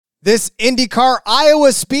This IndyCar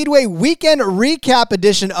Iowa Speedway weekend recap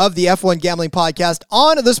edition of the F1 Gambling Podcast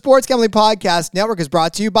on the Sports Gambling Podcast Network is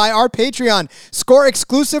brought to you by our Patreon. Score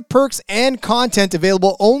exclusive perks and content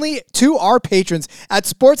available only to our patrons at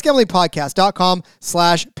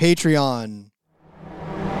sportsgamblingpodcast.com/Patreon.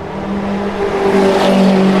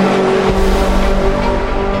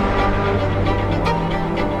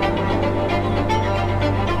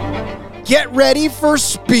 Get ready for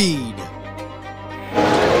speed.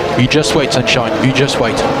 You just wait, sunshine. You just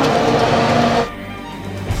wait.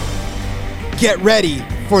 Get ready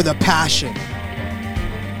for the passion.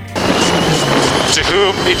 To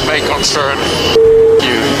whom it may concern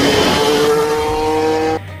you.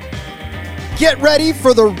 Get ready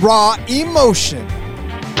for the raw emotion.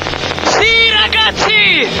 Sì,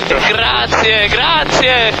 ragazzi! Grazie,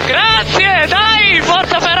 grazie, grazie! Dai,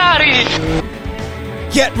 forza Ferrari!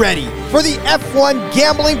 Get ready for the F1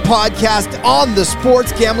 Gambling Podcast on the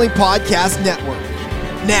Sports Gambling Podcast Network.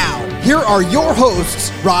 Now, here are your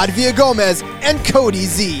hosts, Rod Villagomez and Cody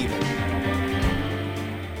Zeeb.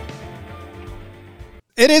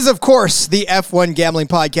 It is, of course, the F1 Gambling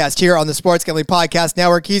Podcast here on the Sports Gambling Podcast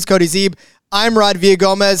Network. He's Cody Zeeb. I'm Rod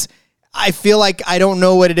Villagomez. I feel like I don't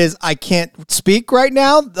know what it is. I can't speak right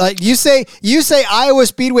now. Like you say Iowa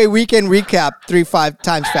Speedway weekend recap 3-5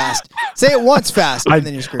 times fast. Say it once fast, and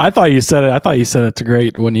then you're screwed. I thought you said it. I thought you said it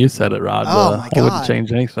great when you said it, Rod. Oh my God. I wouldn't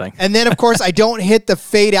change anything. And then, of course, I don't hit the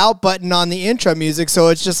fade out button on the intro music, so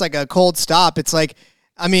it's just like a cold stop. It's like,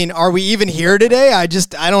 I mean, are we even here today? I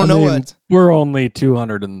don't know what. We're only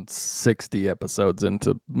 260 episodes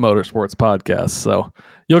into Motorsports Podcast, so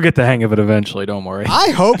you'll get the hang of it eventually. Don't worry.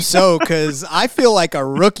 I hope so, because I feel like a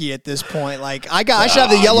rookie at this point. Like I should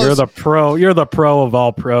have the yellow. You're the pro. You're the pro of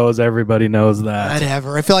all pros. Everybody knows that.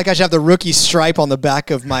 Whatever. I feel like I should have the rookie stripe on the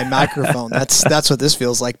back of my microphone. That's what this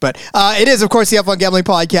feels like. But it is, of course, the F1 Gambling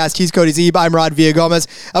Podcast. He's Cody Zeeb. I'm Rod Villagomez.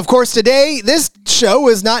 Of course, today this show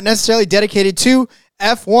is not necessarily dedicated to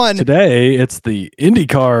F1. Today, it's the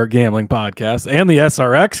IndyCar Gambling Podcast and the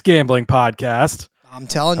SRX Gambling Podcast. I'm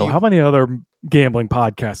telling you. How many other gambling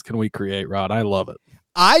podcasts can we create, Rod? I love it.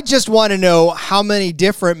 I just want to know how many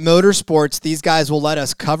different motorsports these guys will let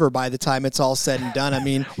us cover by the time it's all said and done. I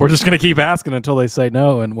mean, we're just going to keep asking until they say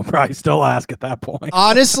no, and we'll probably still ask at that point.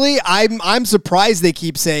 Honestly, I'm surprised they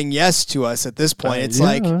keep saying yes to us at this point. It's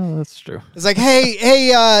that's true. It's like, hey,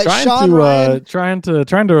 trying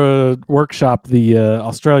to workshop the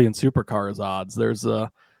Australian Supercars odds. There's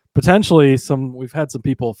potentially we've had some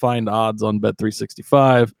people find odds on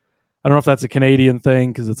Bet365. I don't know if that's a Canadian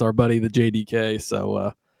thing because it's our buddy, the JDK.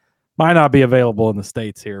 So might not be available in the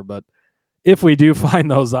States here. But if we do find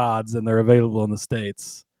those odds and they're available in the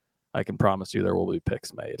States, I can promise you there will be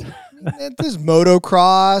picks made. There's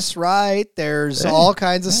motocross, right? There's all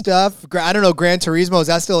kinds of stuff. I don't know, Gran Turismo, is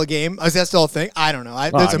that still a game? Is that still a thing? I don't know.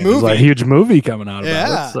 There's a movie. There's a huge movie coming out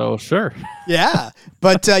about it, so sure. Yeah.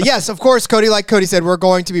 But yes, of course, Cody, like Cody said, we're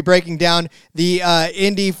going to be breaking down the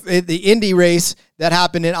Indy race that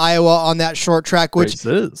happened in Iowa on that short track, which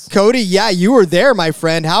is. Cody, yeah, you were there, my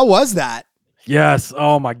friend. How was that? Yes.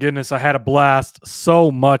 Oh my goodness. I had a blast. So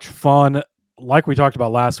much fun. Like we talked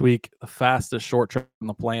about last week, the fastest short track on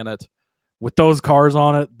the planet with those cars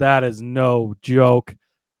on it. That is no joke.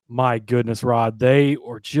 My goodness, Rod, they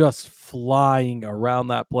were just flying around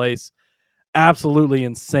that place. Absolutely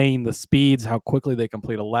insane. The speeds, how quickly they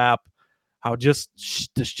complete a lap, how just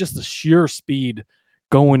the sheer speed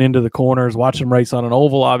going into the corners. Watch them race on an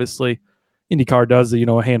oval. Obviously, IndyCar does,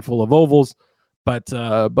 a handful of ovals, but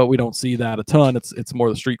we don't see that a ton. It's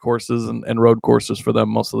more the street courses and road courses for them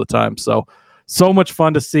most of the time. So much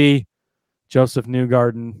fun to see. Joseph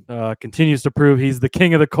Newgarden continues to prove he's the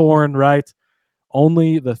king of the corn, right?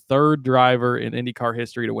 Only the third driver in IndyCar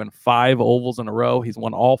history to win 5 ovals in a row. He's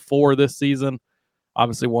won all 4 this season.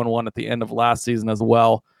 Obviously won one at the end of last season as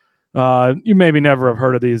well. You maybe never have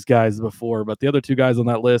heard of these guys before, but the other 2 guys on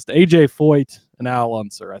that list, AJ Foyt and Al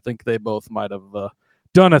Unser, I think they both might have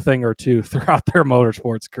done a thing or two throughout their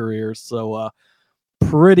motorsports careers. So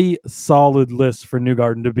pretty solid list for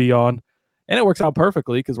Newgarden to be on. And it works out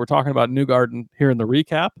perfectly because we're talking about Newgarden here in the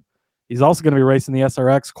recap. He's also going to be racing the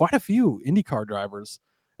SRX. Quite a few IndyCar drivers.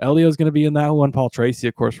 Elio's going to be in that one. Paul Tracy,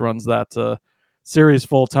 of course, runs that series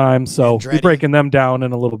full time. So we're breaking them down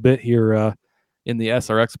in a little bit here in the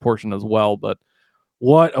SRX portion as well. But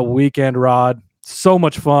what a weekend, Rod. So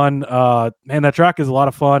much fun. Man, that track is a lot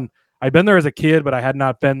of fun. I'd been there as a kid, but I had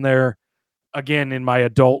not been there again in my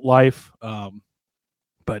adult life.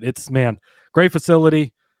 But it's, man, great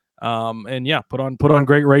facility. And yeah, put on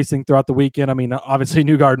great racing throughout the weekend. I mean, obviously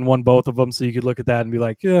Newgarden won both of them, so you could look at that and be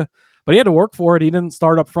like, yeah, but he had to work for it. He didn't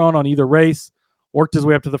start up front on either race. worked his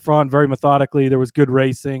way up to the front very methodically. There was good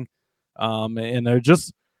racing. And they're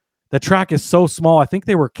just, the track is so small. I think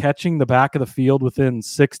they were catching the back of the field within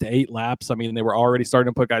 6 to 8 laps. I mean, they were already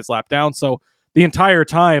starting to put guys lap down. So the entire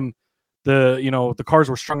time, the cars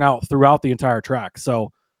were strung out throughout the entire track.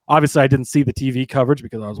 So obviously I didn't see the TV coverage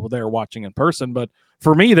because I was there watching in person. But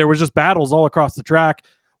for me, there was just battles all across the track,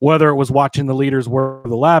 whether it was watching the leaders work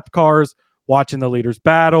the lap cars, watching the leaders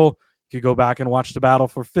battle. You could go back and watch the battle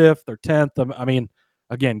for 5th or 10th. I mean,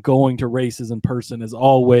 again, going to races in person is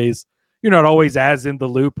always, you're not always as in the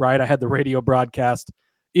loop, right? I had the radio broadcast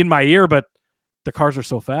in my ear, but the cars are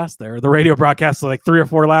so fast there. The radio broadcast is like 3 or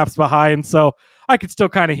 4 laps behind. So I could still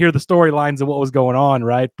kind of hear the storylines of what was going on,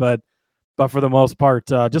 right? But for the most part,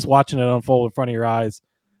 just watching it unfold in front of your eyes,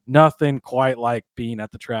 nothing quite like being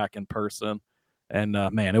at the track in person. And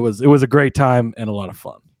man, it was a great time and a lot of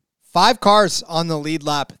fun. 5 cars on the lead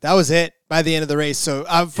lap. That was it by the end of the race. So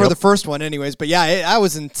for the first one anyways, but yeah, that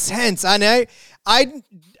was intense. I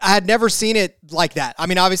had never seen it like that. I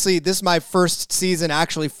mean, obviously this is my first season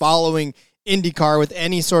actually following IndyCar with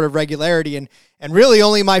any sort of regularity, and really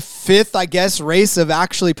only my 5th, I guess, race of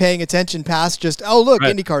actually paying attention past just, oh, look,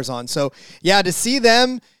 right, IndyCar's on. So yeah, to see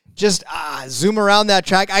them just zoom around that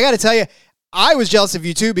track, I got to tell you, I was jealous of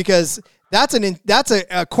you too, because that's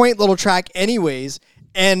a quaint little track anyways.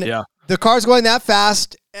 And the cars going that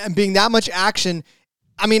fast and being that much action.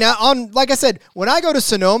 I mean, like I said, when I go to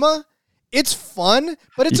Sonoma, it's fun,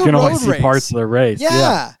 but it's a road race. You can only see parts of the race.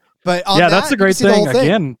 Yeah. But that's the great thing.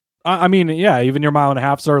 Again, I mean, even your 1.5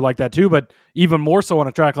 miles are like that too, but even more so on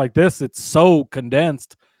a track like this, it's so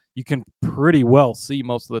condensed. You can pretty well see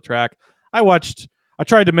most of the track. I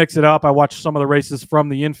tried to mix it up. I watched some of the races from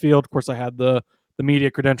the infield. Of course, I had the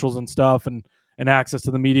media credentials and stuff and access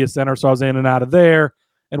to the media center. So I was in and out of there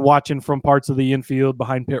and watching from parts of the infield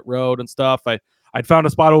behind pit road and stuff. I'd found a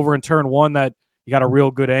spot over in turn 1 that you got a real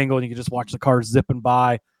good angle and you could just watch the cars zipping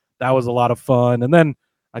by. That was a lot of fun. And then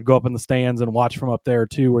I'd go up in the stands and watch from up there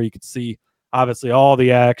too, where you could see obviously all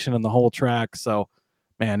the action and the whole track. So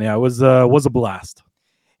man, yeah, it was a blast.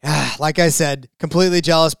 Like I said, completely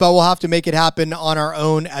jealous, but we'll have to make it happen on our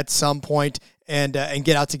own at some point and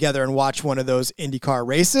get out together and watch one of those IndyCar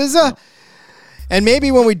races. And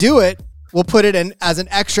maybe when we do it, we'll put it in as an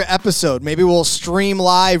extra episode. Maybe we'll stream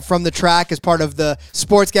live from the track as part of the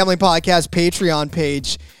Sports Gambling Podcast Patreon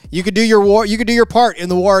page. You could do your part in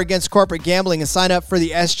the war against corporate gambling and sign up for the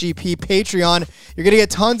SGP Patreon. You're going to get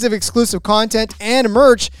tons of exclusive content and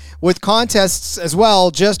merch with contests as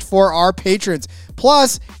well just for our patrons.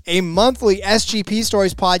 Plus, a monthly SGP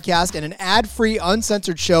Stories podcast and an ad-free,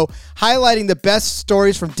 uncensored show highlighting the best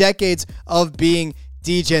stories from decades of being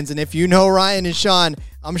DGens. And if you know Ryan and Sean,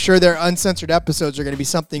 I'm sure their uncensored episodes are going to be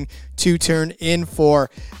something to turn in for.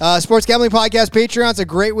 Sports Gambling Podcast Patreon is a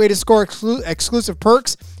great way to score exclusive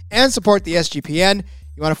perks and support the SGPN.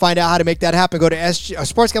 You want to find out how to make that happen, go to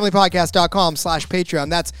sportsgamblingpodcast.com/Patreon.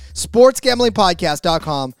 That's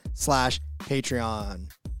sportsgamblingpodcast.com/Patreon.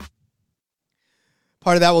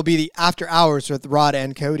 Part of that will be the After Hours with Rod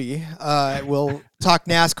and Cody. We'll talk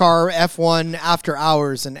NASCAR, F1 after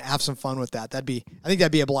hours and have some fun with that. I think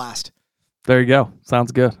that'd be a blast. There you go.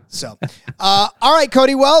 Sounds good. So, all right,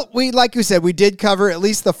 Cody. Well, like you said, we did cover at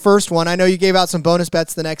least the first one. I know you gave out some bonus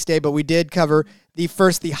bets the next day, but we did cover the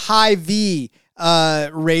High V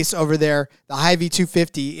race over there, the High V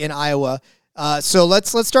 250 in Iowa. So let's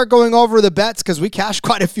start going over the bets because we cashed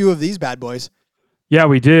quite a few of these bad boys. Yeah,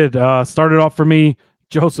 we did. Started off for me,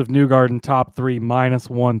 Joseph Newgarden, top 3,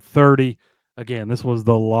 -130. Again, this was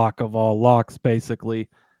the lock of all locks, basically.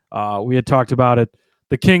 We had talked about it.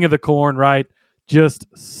 The king of the corn, right? Just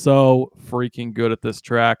so freaking good at this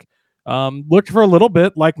track. Looked for a little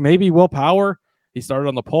bit like maybe Will Power. He started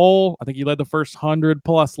on the pole. I think he led the first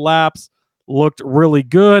 100+ laps. Looked really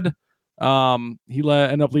good. He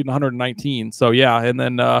ended up leading 119. So, yeah, and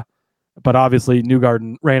then but obviously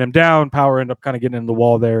Newgarden ran him down. Power ended up kind of getting into the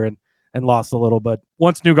wall there and lost a little. But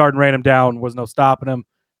once Newgarden ran him down, was no stopping him.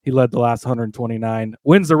 He led the last 129.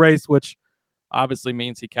 Wins the race, which obviously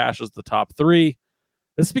means he cashes the top 3.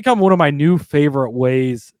 This has become one of my new favorite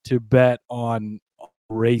ways to bet on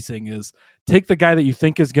racing is take the guy that you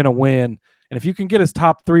think is going to win. And if you can get his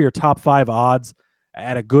top 3 or top 5 odds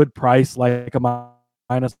at a good price, like a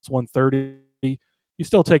 -130, you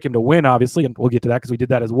still take him to win, obviously. And we'll get to that because we did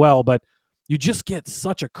that as well. But you just get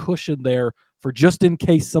such a cushion there for just in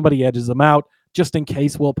case somebody edges him out, just in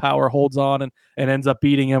case Will Power holds on and ends up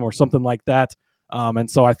beating him or something like that.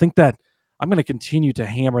 And so I think that I'm going to continue to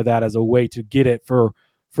hammer that as a way to get it for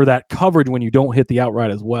that coverage when you don't hit the outright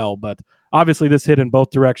as well. But obviously this hit in both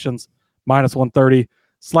directions, -130,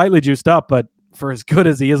 slightly juiced up, but for as good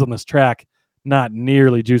as he is on this track, not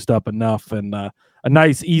nearly juiced up enough. And a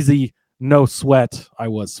nice, easy, no sweat. I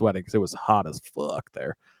was sweating because it was hot as fuck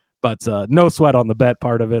there. But no sweat on the bet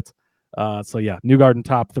part of it. So, yeah, Newgarden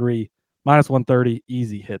top 3, minus 130,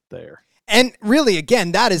 easy hit there. And really,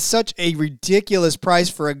 again, that is such a ridiculous price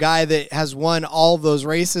for a guy that has won all those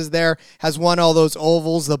races there, has won all those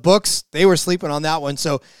ovals. The books, they were sleeping on that one,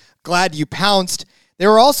 so glad you pounced. They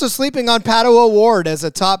were also sleeping on Pato O'Ward as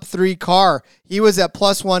a top 3 car. He was at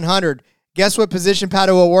plus 100. Guess what position Pato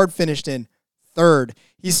O'Ward finished in? 3rd.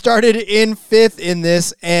 He started in 5th in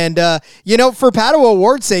this, and, for Pato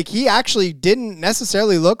O'Ward's sake, he actually didn't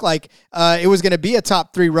necessarily look like it was going to be a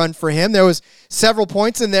top 3 run for him. There was several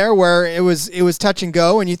points in there where it was touch and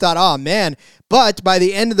go, and you thought, oh, man. But by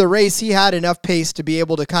the end of the race, he had enough pace to be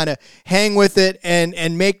able to kind of hang with it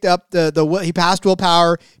and make up he passed Will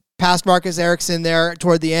Power, passed Marcus Ericsson there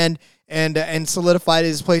toward the end, and solidified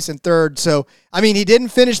his place in 3rd. So, I mean, he didn't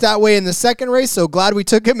finish that way in the second race, so glad we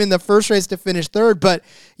took him in the first race to finish 3rd. But,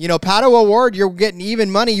 Pato O'Ward, you're getting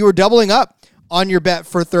even money. You were doubling up on your bet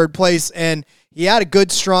for 3rd place, and he had a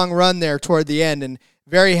good, strong run there toward the end, and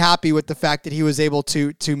very happy with the fact that he was able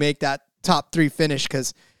to make that top 3 finish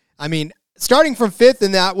because, I mean, starting from 5th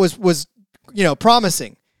in that was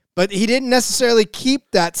promising. But he didn't necessarily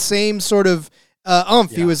keep that same sort of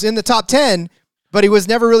oomph. Yeah. He was in the top 10, but he was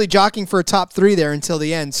never really jockeying for a top 3 there until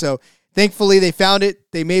the end. So thankfully they found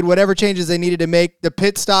it. They made whatever changes they needed to make. The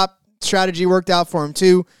pit stop strategy worked out for him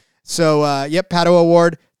too. So, Pato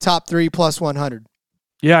O'Ward, top 3 plus 100.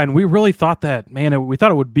 Yeah, and we really thought that, man, we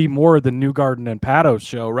thought it would be more the Newgarden and Pato's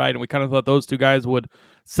show, right? And we kind of thought those two guys would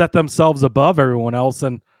set themselves above everyone else.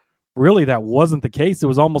 And really that wasn't the case. It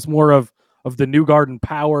was almost more of the Newgarden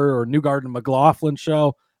Power or Newgarden McLaughlin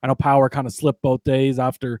show. I know Power kind of slipped both days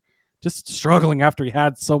after just struggling after he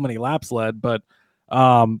had so many laps led. But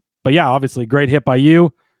yeah, obviously great hit by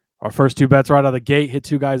you. Our first 2 bets right out of the gate, hit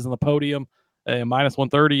 2 guys on the podium, minus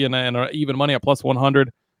 130 and even money at plus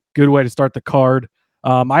 100. Good way to start the card.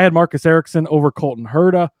 I had Marcus Ericsson over Colton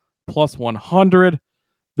Herta, plus 100.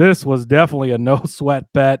 This was definitely a no sweat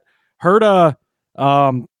bet. Herta,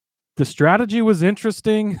 the strategy was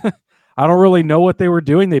interesting. I don't really know what they were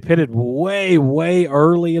doing. They pitted way, way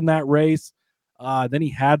early in that race. Then he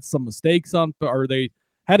had some mistakes or they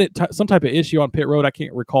had some type of issue on pit road. I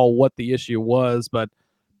can't recall what the issue was, but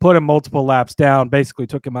put him multiple laps down, basically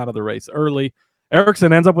took him out of the race early.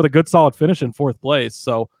 Ericsson ends up with a good, solid finish in 4th place.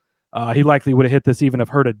 So he likely would have hit this even if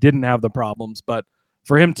Herta didn't have the problems. But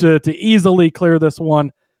for him to easily clear this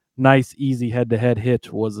one, nice, easy head-to-head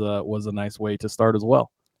hit was a nice way to start as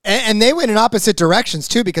well. And they went in opposite directions,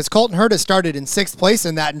 too, because Colton Herta started in 6th place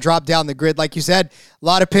in that and dropped down the grid. Like you said, a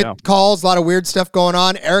lot of pit calls, a lot of weird stuff going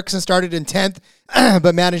on. Ericsson started in 10th,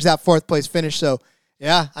 but managed that 4th place finish. So,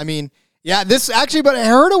 yeah, I mean, this actually, but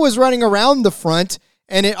Herta was running around the front,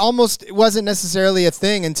 and it wasn't necessarily a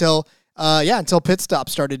thing until pit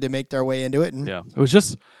stops started to make their way into it. And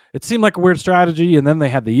it seemed like a weird strategy, and then they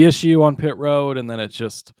had the issue on pit road, and then it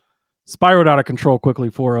just spiraled out of control quickly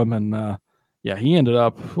for him, and he ended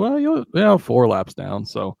up 4 laps down,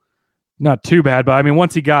 so not too bad. But I mean,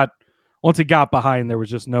 once he got behind, there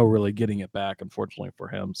was just no really getting it back, unfortunately for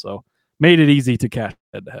him. So made it easy to cash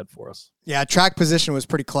head-to-head for us. Yeah, track position was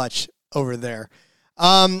pretty clutch over there.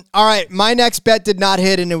 All right, my next bet did not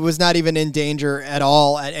hit, and it was not even in danger at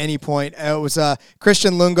all at any point. It was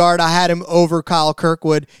Christian Lundgaard. I had him over Kyle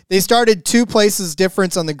Kirkwood. They started 2 places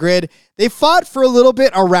difference on the grid. They fought for a little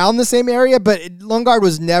bit around the same area, but Lundgaard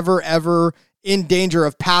was never, ever in danger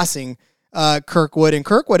of passing Kirkwood, and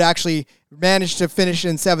Kirkwood actually managed to finish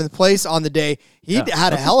in 7th place on the day. He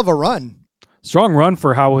had a hell of a run. Strong run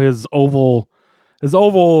for how his oval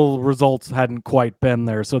results hadn't quite been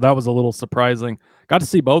there, so that was a little surprising. Got to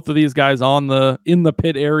see both of these guys in the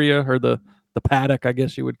pit area, or the paddock, I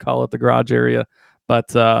guess you would call it, the garage area.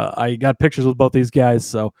 But I got pictures with both these guys,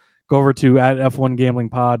 so go over to @F1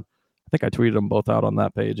 Gambling Pod. I think I tweeted them both out on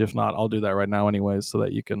that page. If not, I'll do that right now anyways, so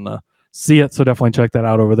that you can see it. So definitely check that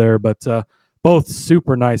out over there. But both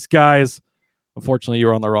super nice guys. Unfortunately, you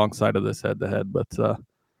were on the wrong side of this head-to-head. But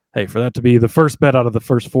hey, for that to be the first bet out of the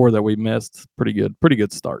first 4 that we missed, pretty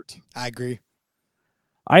good start. I agree.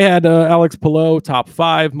 I had Alex Palou, top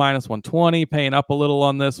 5, minus 120, paying up a little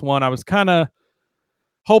on this one. I was kind of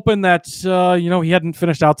hoping that, he hadn't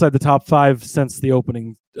finished outside the top 5 since the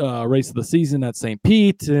opening race of the season at St.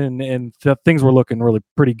 Pete, and things were looking really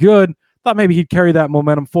pretty good. Thought maybe he'd carry that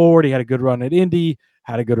momentum forward. He had a good run at Indy,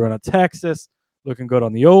 had a good run at Texas, looking good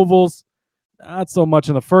on the ovals. Not so much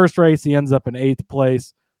in the first race. He ends up in 8th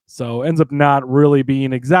place, so ends up not really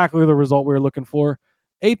being exactly the result we were looking for.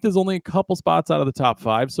 8th is only a couple spots out of the top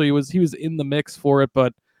 5, so he was in the mix for it,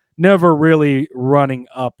 but never really running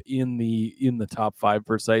up in the top 5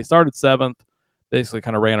 per se. Started 7th, basically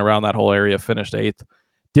kind of ran around that whole area, finished 8th.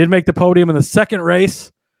 Did make the podium in the second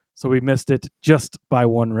race, so we missed it just by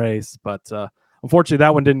 1 race. But unfortunately,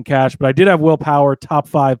 that one didn't cash. But I did have Willpower, top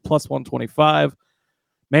 5, plus 125.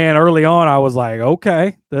 Man, early on, I was like,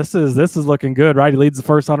 okay, this is looking good, right? He leads the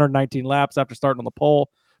first 119 laps after starting on the pole.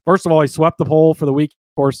 First of all, he swept the pole for the week.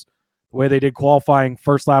 Of course, the way they did qualifying,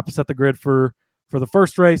 first lap set the grid for the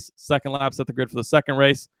first race, second lap set the grid for the second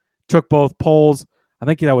race. Took both poles. I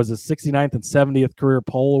think that was his 69th and 70th career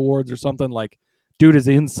pole awards or something. Like, dude is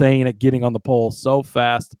insane at getting on the pole so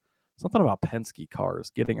fast. Something about Penske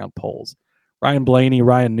cars getting on poles. Ryan Blaney,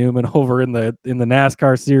 Ryan Newman over in the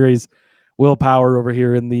NASCAR series. Willpower over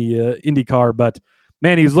here in the IndyCar. But,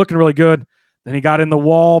 man, he was looking really good. Then he got in the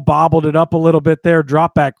wall, bobbled it up a little bit there,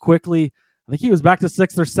 dropped back quickly. I think he was back to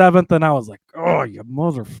 6th or 7th, and I was like, oh, you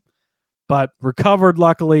mother. But recovered,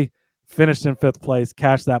 luckily, finished in 5th place,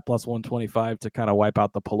 cashed that plus 125 to kind of wipe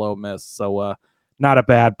out the Palou miss. So not a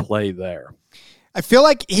bad play there. I feel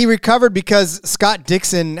like he recovered because Scott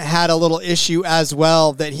Dixon had a little issue as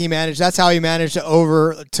well that he managed. That's how he managed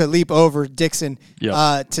to leap over Dixon to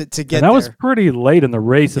get and that there. was pretty late in the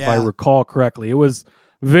race, if I recall correctly. It was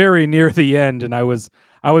very near the end, and I was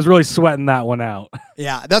really sweating that one out.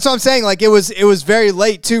 Yeah, that's what I'm saying. Like, it was very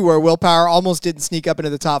late too, where Willpower almost didn't sneak up into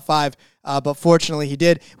the top 5, but fortunately he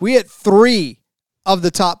did. We had 3 of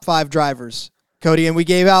the top 5 drivers, Cody, and we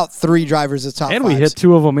gave out 3 drivers as top 5s. And we hit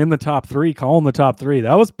 2 of them in the top 3, calling the top 3.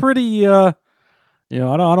 That was pretty. I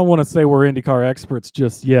don't want to say we're IndyCar experts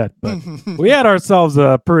just yet, but we had ourselves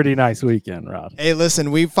a pretty nice weekend, Rod. Hey,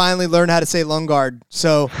 listen, we finally learned how to say Lundgaard,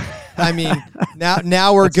 so I mean,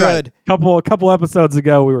 now we're good. Right. A couple episodes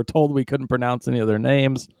ago, we were told we couldn't pronounce any of their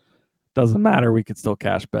names. Doesn't matter. We could still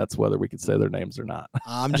cash bets whether we could say their names or not.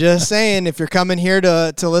 I'm just saying, if you're coming here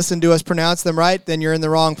to listen to us pronounce them right, then you're in the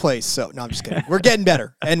wrong place. So, no, I'm just kidding. We're getting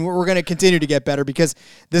better, and we're going to continue to get better because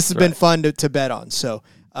this has been fun to bet on. So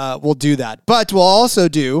we'll do that. But we'll also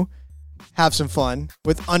have some fun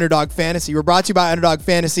with Underdog Fantasy. We're brought to you by Underdog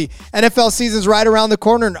Fantasy. NFL season's right around the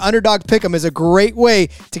corner, and Underdog Pick'em is a great way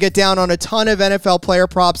to get down on a ton of NFL player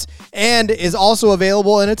props and is also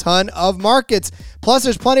available in a ton of markets. Plus,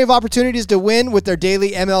 there's plenty of opportunities to win with their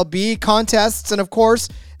daily MLB contests and, of course,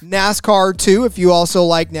 NASCAR too, if you also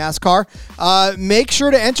like NASCAR. Make sure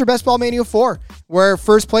to enter Best Ball Mania 4, where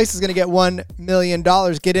first place is going to get $1 million.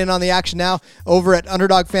 Get in on the action now over at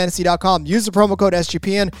UnderdogFantasy.com. Use the promo code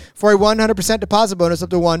SGPN for a 100% deposit bonus up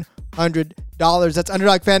to $100. That's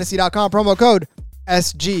UnderdogFantasy.com, promo code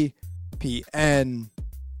SGPN.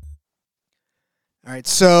 All right,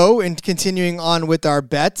 so in continuing on with our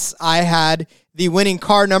bets, I had the winning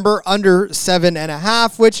car number under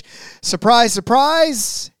 7.5, which, surprise,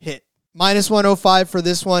 surprise, hit. -105 for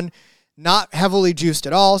this one. Not heavily juiced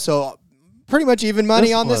at all, so pretty much even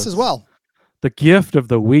money on this as well. The gift of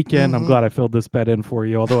the weekend. I'm glad I filled this bet in for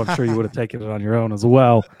you, although I'm sure you would have taken it on your own as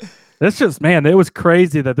well. It's just, man, it was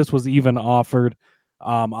crazy that this was even offered.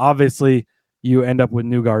 Obviously, you end up with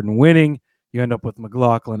Newgarden winning. You end up with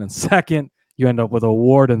McLaughlin in second. You end up with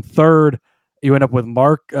Award in third. You end up with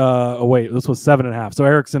Mark. This was 7.5. So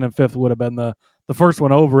Ericsson in fifth would have been the first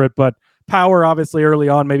one over it. But Power, obviously, early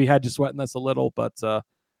on, maybe had you sweating this a little. But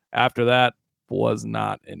after that, was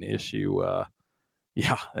not an issue.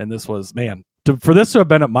 And this was, man, for this to have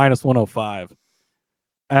been at -105,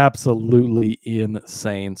 absolutely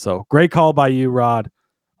insane. So great call by you, Rod.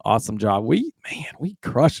 Awesome job. We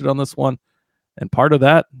crushed it on this one. And part of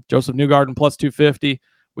that, Joseph Newgarden plus 250.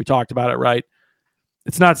 We talked about it, right?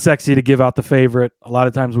 It's not sexy to give out the favorite. A lot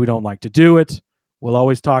of times we don't like to do it. We'll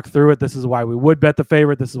always talk through it. This is why we would bet the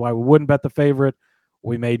favorite. This is why we wouldn't bet the favorite.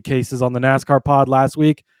 We made cases on the NASCAR pod last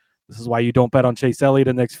week. This is why you don't bet on Chase Elliott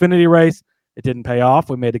in the Xfinity race. It didn't pay off.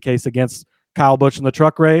 We made a case against Kyle Busch in the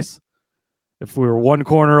truck race. If we were one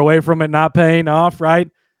corner away from it not paying off, right?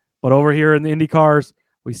 But over here in the IndyCars,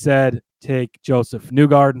 we said take Joseph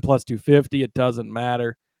Newgarden plus 250. It doesn't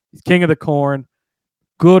matter. He's king of the corn.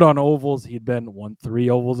 Good on ovals. He'd won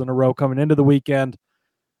 3 ovals in a row coming into the weekend.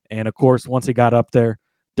 And, of course, once he got up there,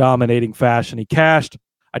 dominating fashion, he cashed.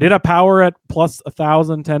 I did have Power at plus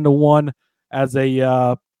 1,000, 10-1 as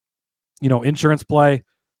a, insurance play.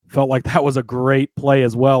 Felt like that was a great play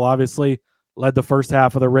as well. Obviously, led the first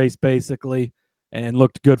half of the race basically and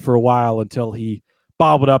looked good for a while until he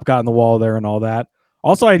bobbled up, got in the wall there and all that.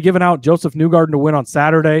 Also, I had given out Joseph Newgarden to win on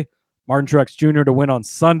Saturday, Martin Truex Jr. to win on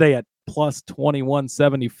Sunday at plus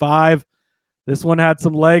 2175. This one had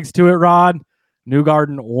some legs to it, Rod.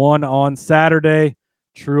 Newgarden won on Saturday.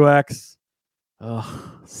 Truex,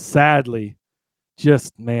 sadly,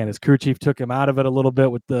 just, man, his crew chief took him out of it a little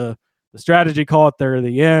bit with the strategy call at there at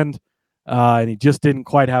the end, and he just didn't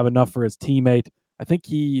quite have enough for his teammate. I think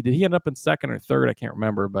he end up in second or third? I can't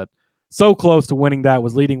remember, but so close to winning that,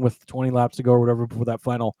 was leading with 20 laps to go or whatever before that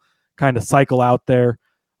final kind of cycle out there.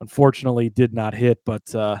 Unfortunately, did not hit, but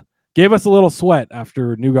gave us a little sweat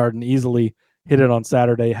after Newgarden easily hit it on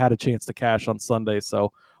Saturday, had a chance to cash on Sunday. So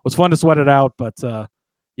it was fun to sweat it out, but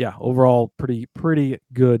yeah, overall pretty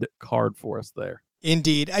good card for us there.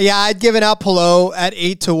 Indeed. Yeah, I'd given out Palou at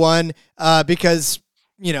 8-1 because,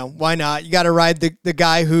 why not? You got to ride the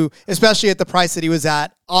guy who, especially at the price that he was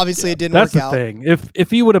at, obviously it didn't work out. That's the thing. If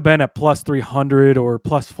he would have been at plus 300 or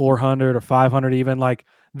plus 400 or 500 even,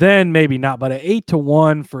 then maybe not. But at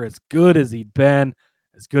 8-1 for as good as he'd been,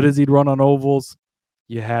 as good as he'd run on ovals,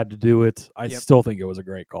 you had to do it. I still think it was a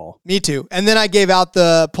great call. Me too. And then I gave out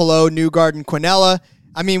the Palou, Newgarden, Quinella.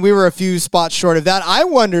 I mean, we were a few spots short of that. I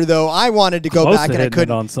wonder, though, I wanted to go close back to and I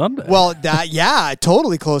couldn't. On Sunday. Well,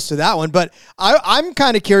 totally close to that one. But I'm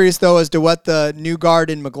kind of curious, though, as to what the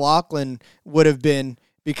Newgarden McLaughlin would have been,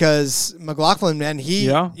 because McLaughlin, man,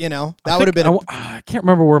 that would have been. I can't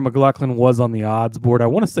remember where McLaughlin was on the odds board. I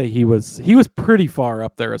want to say he was pretty far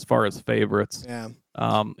up there as far as favorites. Yeah.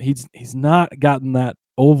 He's not gotten that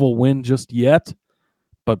oval win just yet,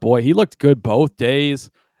 but boy, he looked good both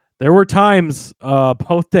days. There were times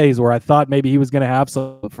both days where I thought maybe he was going to have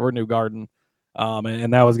some for Newgarden,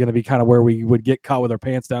 and that was going to be kind of where we would get caught with our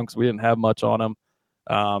pants down because we didn't have much on him.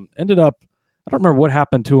 Ended up, I don't remember what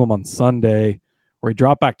happened to him on Sunday where he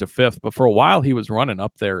dropped back to fifth, but for a while he was running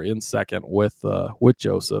up there in second with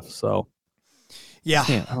Joseph. So yeah,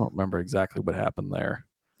 I don't remember exactly what happened there.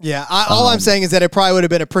 Yeah, all I'm saying is that it probably would have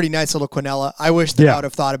been a pretty nice little Quinella. I wish that I would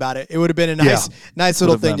have thought about it. It would have been a nice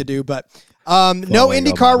little thing to do, but no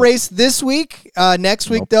IndyCar race this week. Next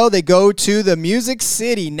week, though, they go to the Music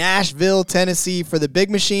City, Nashville, Tennessee for the Big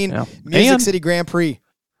Machine Music City Grand Prix.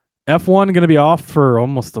 F1 going to be off for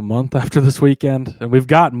almost a month after this weekend, and we've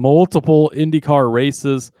got multiple IndyCar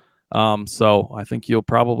races. So I think you'll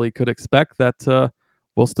probably could expect that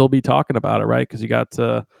we'll still be talking about it, right? Because you got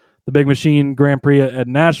the Big Machine Grand Prix at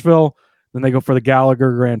Nashville. Then they go for the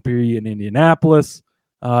Gallagher Grand Prix in Indianapolis.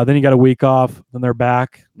 Then you got a week off. Then they're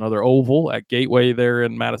back. Another oval at Gateway there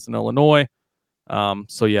in Madison, Illinois.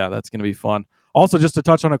 So, yeah, that's going to be fun. Also, just to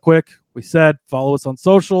touch on it quick, we said follow us on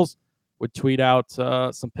socials. We'd tweet out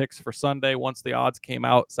some picks for Sunday once the odds came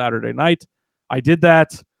out Saturday night. I did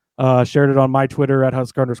that. Shared it on my Twitter at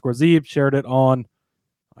Husker_Zeeb. Shared it on,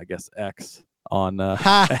 I guess, X on at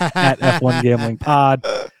F1 Gambling Pod.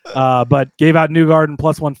 But gave out Newgarden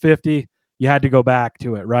plus 150. You had to go back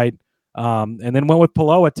to it, right? And then went with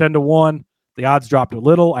Palou at 10-1. The odds dropped a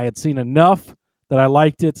little. I had seen enough that I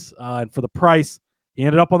liked it. And for the price, he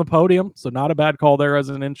ended up on the podium. So not a bad call there as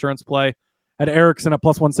an insurance play. Had Ericsson at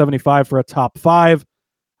plus 175 for a top 5.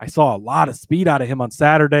 I saw a lot of speed out of him on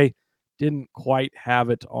Saturday. Didn't quite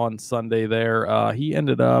have it on Sunday there. He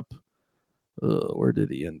ended up, where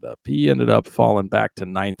did he end up? He ended up falling back to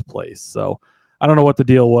 9th place. So I don't know what the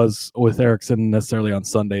deal was with Ericsson necessarily on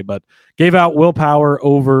Sunday, but gave out Will Power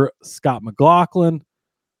over Scott McLaughlin.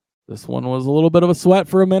 This one was a little bit of a sweat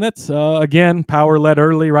for a minute. Again, Power led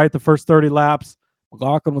early, right? The first 30 laps.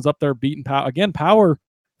 McLaughlin was up there beating Power. Again, Power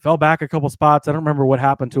fell back a couple spots. I don't remember what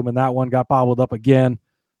happened to him in that one. Got bobbled up again,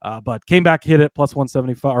 but came back, hit it, plus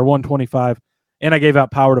 175 or 125. And I gave out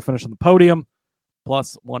Power to finish on the podium,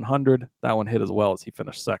 plus 100. That one hit as well as he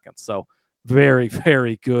finished second. So very,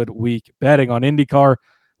 very good week betting on IndyCar.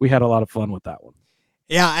 We had a lot of fun with that one.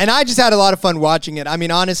 Yeah, and I just had a lot of fun watching it. I mean,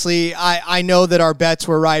 honestly, I know that our bets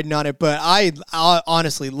were riding on it, but I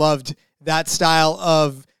honestly loved that style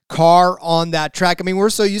of car on that track. I mean, we're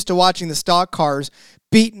so used to watching the stock cars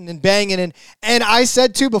beating and banging. And I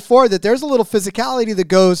said, too, before that there's a little physicality that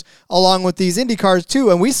goes along with these Indy cars,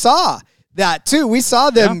 too. And we saw that, too. We saw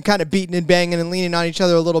them kind of beating and banging and leaning on each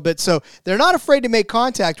other a little bit. So they're not afraid to make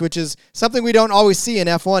contact, which is something we don't always see in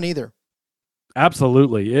F1 either.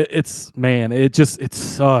 Absolutely. It's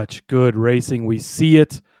such good racing. We see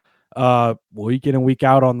it week in and week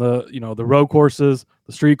out on the road courses,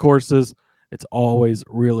 the street courses. It's always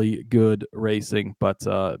really good racing. But,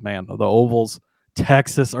 man, the ovals,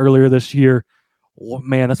 Texas earlier this year,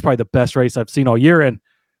 man, that's probably the best race I've seen all year. And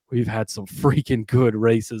we've had some freaking good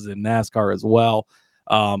races in NASCAR as well.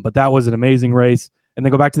 But that was an amazing race. And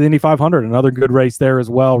then go back to the Indy 500, another good race there as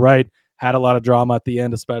well, right? Had a lot of drama at the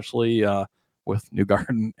end, especially with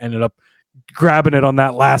Newgarden ended up grabbing it on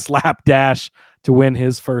that last lap dash to win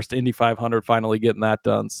his first Indy 500, finally getting that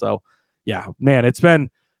done. So, yeah, man, it's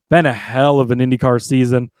been a hell of an IndyCar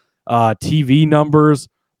season. TV numbers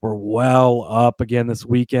were well up again this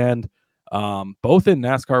weekend. both in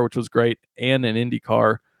NASCAR, which was great, and in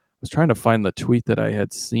IndyCar. I was trying to find the tweet that I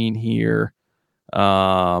had seen here.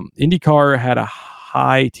 IndyCar had a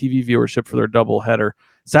high TV viewership for their doubleheader.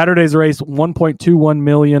 Saturday's race, 1.21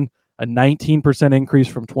 million, a 19% increase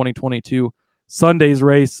from 2022. Sunday's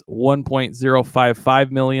race,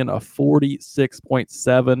 1.055 million, a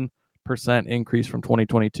 46.7% increase from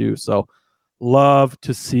 2022. So love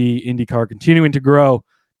to see IndyCar continuing to grow.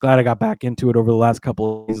 Glad I got back into it over the last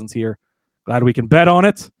couple of seasons here. Glad we can bet on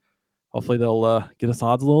it. Hopefully they'll get us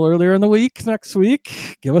odds a little earlier in the week next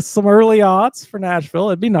week. Give us some early odds for Nashville.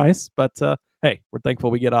 It'd be nice. But hey, we're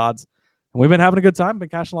thankful we get odds. And we've been having a good time. Been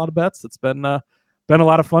cashing a lot of bets. It's been a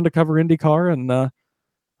lot of fun to cover IndyCar. And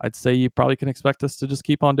I'd say you probably can expect us to just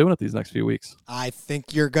keep on doing it these next few weeks. I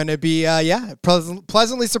think you're going to be,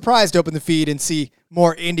 pleasantly surprised to open the feed and see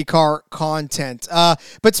more IndyCar content.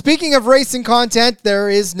 But speaking of racing content, there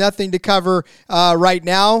is nothing to cover right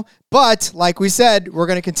now. But like we said, we're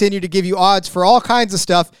going to continue to give you odds for all kinds of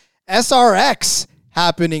stuff. SRX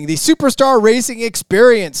happening, the Superstar Racing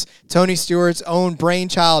Experience, Tony Stewart's own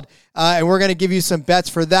brainchild. And we're going to give you some bets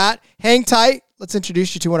for that. Hang tight. Let's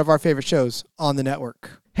introduce you to one of our favorite shows on the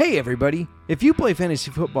network. Hey everybody, if you play fantasy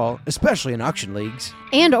football, especially in auction leagues,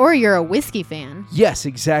 and or you're a whiskey fan. Yes,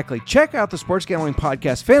 exactly. Check out the Sports Gambling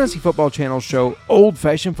Podcast Fantasy Football Channel show, Old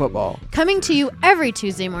Fashioned Football. Coming to you every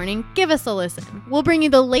Tuesday morning, give us a listen. We'll bring you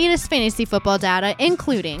the latest fantasy football data,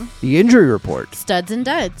 including the injury report, studs and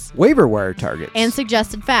duds, waiver wire targets, and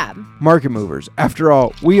suggested fab. Market movers. After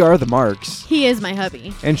all, we are the Marks. He is my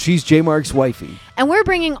hubby. And she's J Mark's wifey. And we're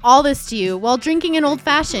bringing all this to you while drinking an old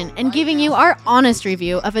fashioned and giving you our honest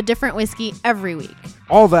review of a different whiskey every week.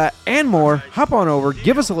 All that and more, hop on over,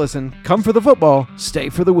 give us a listen, come for the football, stay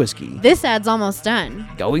for the whiskey. This ad's almost done.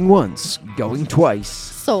 Going once, going twice.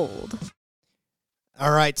 Sold.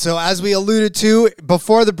 All right, so as we alluded to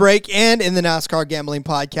before the break and in the NASCAR Gambling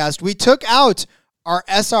Podcast, we took out our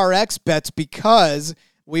SRX bets because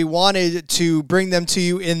we wanted to bring them to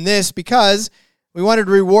you in this because we wanted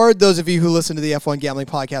to reward those of you who listen to the F1 Gambling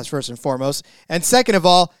Podcast first and foremost. And second of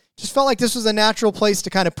all, just felt like this was a natural place to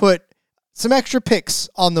kind of put some extra picks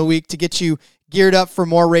on the week to get you geared up for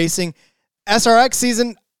more racing. SRX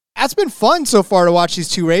season, that's been fun so far to watch these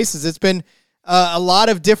two races. It's been a lot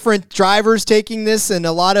of different drivers taking this and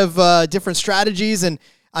a lot of different strategies. And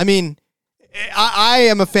I mean, I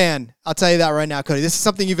am a fan. I'll tell you that right now, Cody. This is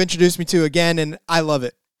something you've introduced me to again, and I love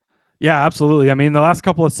it. Yeah, absolutely. I mean, the last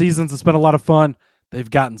couple of seasons, it's been a lot of fun. They've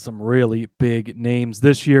gotten some really big names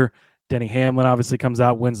this year. Denny Hamlin obviously comes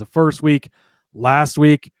out, wins the first week. Last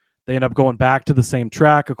week, they end up going back to the same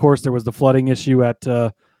track. Of course, there was the flooding issue at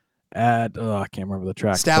I can't remember the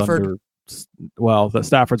track. Stafford. The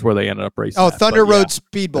Stafford's where they ended up racing. Oh, Thunder Road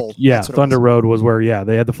Speed Bowl. Yeah, Thunder Road was where,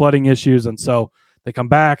 they had the flooding issues. And so they come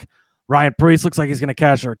back. Ryan Preece looks like he's going to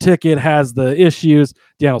cash our ticket, has the issues.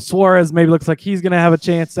 Daniel Suarez maybe looks like he's going to have a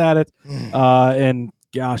chance at it. And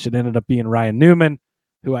gosh, it ended up being Ryan Newman,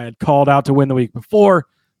 who I had called out to win the week before,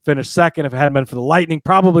 finished second. If it hadn't been for the Lightning,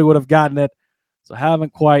 probably would have gotten it. So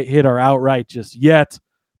haven't quite hit our outright just yet.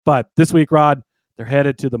 But this week, Rod, they're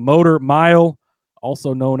headed to the Motor Mile,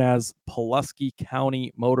 also known as Pulaski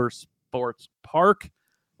County Motorsports Park.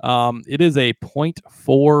 It is a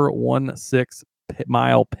 0.416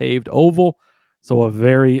 mile paved oval, so a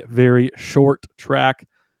very, very short track.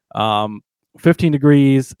 15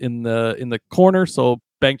 degrees in the corner, so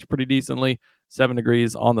banked pretty decently. 7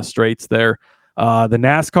 degrees on the straights there. The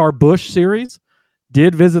NASCAR Busch Series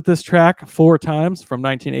did visit this track 4 times from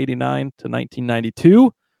 1989 to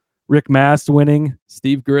 1992. Rick Mast winning,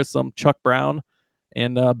 Steve Grissom, Chuck Brown,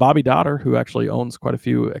 and Bobby Dotter, who actually owns quite a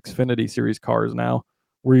few Xfinity Series cars now,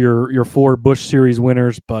 were your 4 Busch Series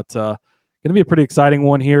winners. But going to be a pretty exciting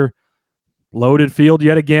one here. Loaded field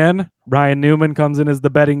yet again. Ryan Newman comes in as the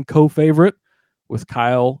betting co-favorite with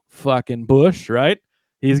Kyle fucking Busch, right?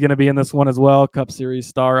 He's going to be in this one as well. Cup Series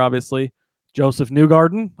star, obviously. Joseph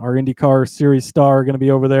Newgarden, our IndyCar Series star, going to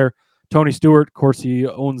be over there. Tony Stewart, of course, he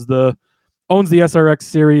owns the SRX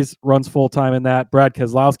Series, runs full-time in that. Brad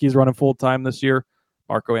Keselowski's running full-time this year.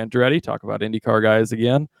 Marco Andretti, talk about IndyCar guys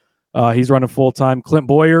again. He's running full-time. Clint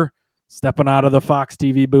Boyer, stepping out of the Fox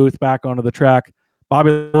TV booth back onto the track.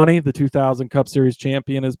 Bobby Loney, the 2000 Cup Series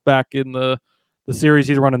champion, is back in the series.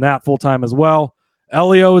 He's running that full-time as well.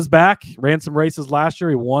 Elio is back. Ran some races last year.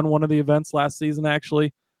 He won one of the events last season,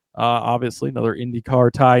 actually. Obviously, another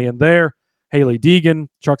IndyCar tie-in there. Haley Deegan,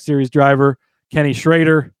 Truck Series driver. Kenny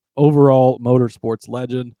Schrader, overall motorsports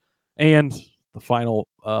legend. And the final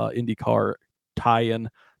IndyCar tie-in,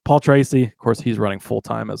 Paul Tracy. Of course, he's running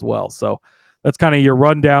full-time as well. So that's kind of your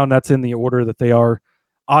rundown. That's in the order that they are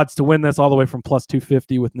odds to win this all the way from plus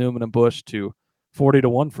 250 with Newman and Busch to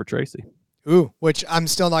 40-1 for Tracy. Ooh, which I'm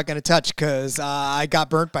still not going to touch because I got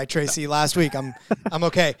burnt by Tracy last week. I'm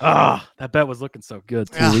okay. That bet was looking so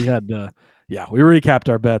good too. Yeah. We had we recapped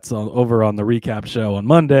our bets over on the recap show on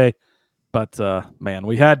Monday, but man,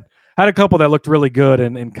 we had a couple that looked really good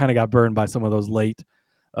and kind of got burned by some of those late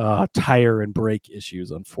tire and brake issues,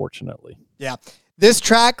 unfortunately. Yeah. This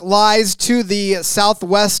track lies to the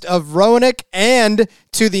southwest of Roanoke and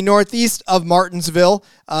to the northeast of Martinsville,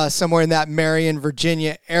 somewhere in that Marion,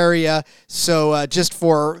 Virginia area. So just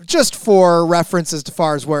for reference as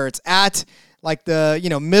far as where it's at, like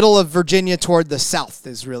the middle of Virginia toward the south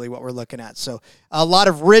is really what we're looking at. So a lot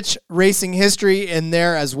of rich racing history in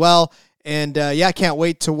there as well. And I can't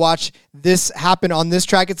wait to watch this happen on this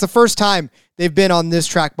track. It's the first time they've been on this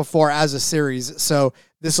track before as a series. So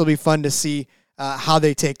this will be fun to see how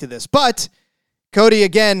they take to this. But, Cody,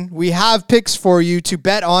 again, we have picks for you to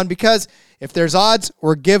bet on because if there's odds,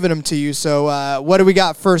 we're giving them to you. So what do we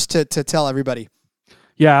got first to tell everybody?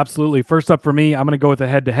 Yeah, absolutely. First up for me, I'm going to go with a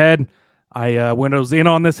head-to-head. I was in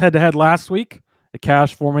on this head-to-head last week. The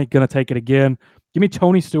cash for me, going to take it again. Give me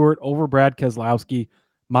Tony Stewart over Brad Keselowski,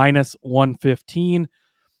 minus 115.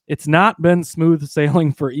 It's not been smooth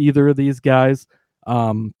sailing for either of these guys.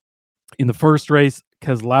 In the first race,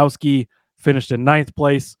 Keselowski finished in 9th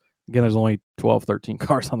place. Again, there's only 12, 13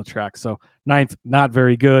 cars on the track, so 9th, not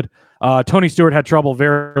very good. Tony Stewart had trouble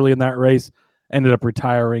very early in that race, ended up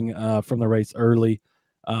retiring from the race early.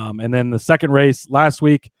 And then the second race last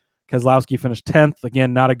week, Keselowski finished 10th.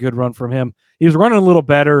 Again, not a good run from him. He was running a little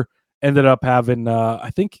better, ended up having, I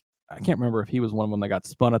can't remember if he was one of them that got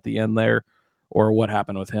spun at the end there or what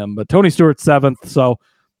happened with him. But Tony Stewart's 7th, so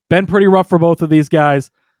been pretty rough for both of these guys.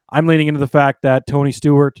 I'm leaning into the fact that Tony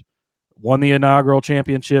Stewart won the inaugural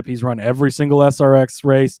championship. He's run every single SRX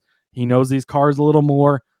race. He knows these cars a little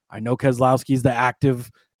more. I know Keselowski's the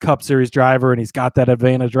active Cup Series driver, and he's got that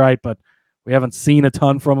advantage, right? But we haven't seen a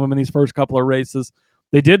ton from him in these first couple of races.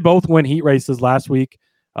 They did both win heat races last week.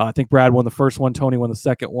 I think Brad won the first one. Tony won the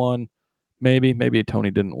second one. Maybe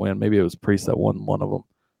Tony didn't win. Maybe it was Priest that won one of them.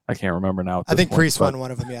 I can't remember now. I think Priest won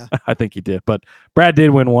one of them, yeah. I think he did. But Brad did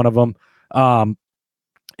win one of them.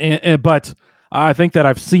 But I think that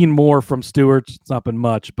I've seen more from Stewart. It's not been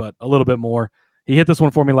much, but a little bit more. He hit this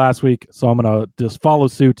one for me last week, so I'm going to just follow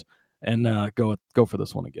suit and go for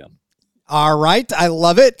this one again. All right. I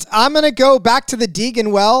love it. I'm going to go back to the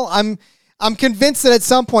Deegan well. I'm convinced that at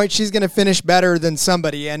some point she's going to finish better than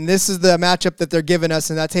somebody, and this is the matchup that they're giving us,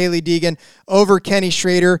 and that's Hailie Deegan over Kenny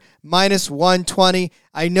Schrader, minus 120.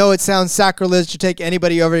 I know it sounds sacrilege to take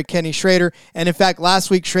anybody over to Kenny Schrader, and in fact, last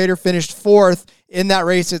week Schrader finished 4th in that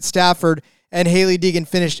race at Stafford, and Hailie Deegan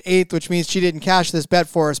finished 8th, which means she didn't cash this bet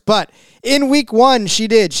for us. But in week 1, she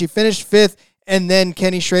did. She finished 5th, and then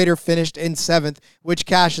Kenny Schrader finished in 7th, which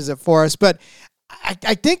cashes it for us. But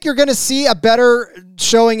I think you're going to see a better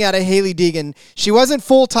showing out of Hailie Deegan. She wasn't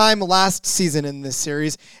full-time last season in this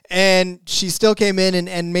series, and she still came in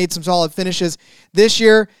and made some solid finishes. This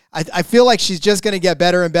year, I feel like she's just going to get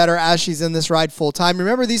better and better as she's in this ride full-time.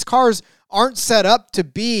 Remember, these cars aren't set up to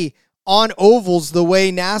be on ovals the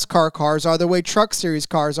way NASCAR cars are, the way Truck Series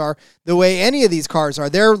cars are, the way any of these cars are.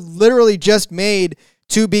 They're literally just made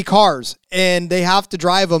to be cars, and they have to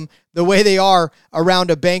drive them the way they are around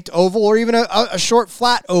a banked oval or even a short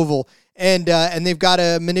flat oval, and they've got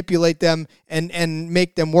to manipulate them and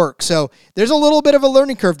make them work. So there's a little bit of a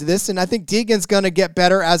learning curve to this, and I think Deegan's going to get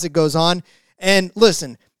better as it goes on. And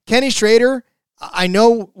listen, Kenny Schrader, I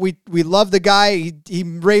know we love the guy,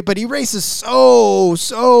 but he races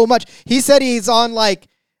so much. He said he's on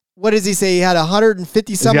what does he say? He had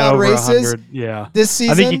 150 some odd races this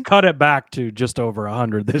season. I think he cut it back to just over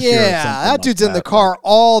 100 this year. Yeah, that dude's in the car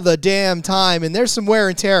all the damn time, and there's some wear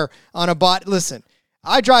and tear on a bot. Listen,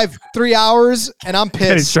 I drive 3 hours, and I'm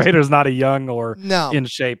pissed. Kenny Schrader's not a young or in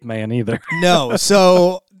shape man either. No,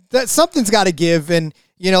 so something's got to give, and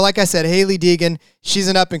like I said, Hailie Deegan, she's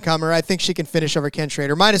an up-and-comer. I think she can finish over Ken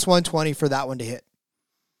Schrader. Minus 120 for that one to hit.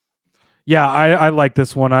 Yeah, I like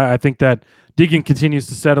this one. I think that Deegan continues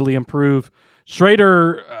to steadily improve.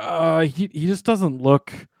 Schrader, he just doesn't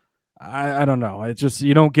look, I don't know. It's just,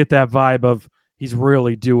 you don't get that vibe of he's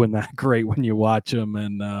really doing that great when you watch him.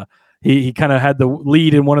 And he kind of had the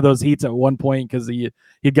lead in one of those heats at one point because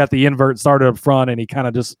he'd got the invert started up front, and he kind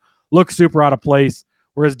of just looked super out of place.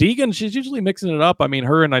 Whereas Deegan, she's usually mixing it up. I mean,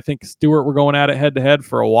 her and I think Stewart were going at it head-to-head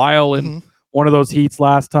for a while in one of those heats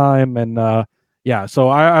last time. And, so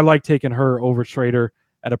I like taking her over Schrader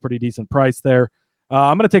at a pretty decent price there.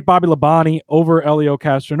 I'm going to take Bobby Labonte over Elio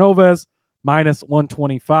Castroneves, minus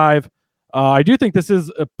 125. I do think this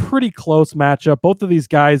is a pretty close matchup. Both of these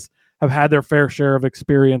guys have had their fair share of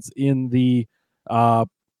experience in the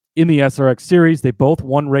SRX series. They both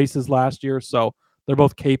won races last year, so they're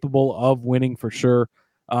both capable of winning for sure.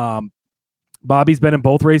 Bobby's been in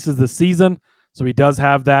both races this season, so he does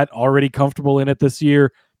have that already comfortable in it this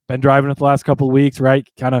year. Been driving it the last couple of weeks, right?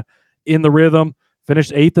 Kind of in the rhythm.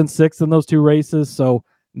 Finished 8th and 6th in those 2 races, so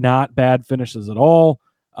not bad finishes at all.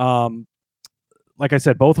 Like I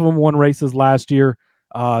said, both of them won races last year.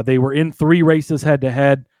 They were in 3 races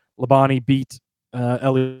head-to-head. Labonte beat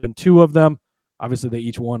Elliott in 2 of them. Obviously, they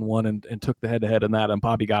each won one and took the head-to-head in that, and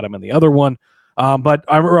Bobby got him in the other one. But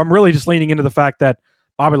I'm really just leaning into the fact that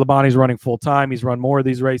Bobby Labonte's running full-time. He's run more of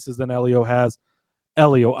these races than Elio has.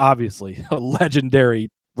 Elio, obviously, a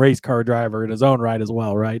legendary race car driver in his own right as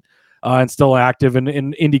well, right? And still active in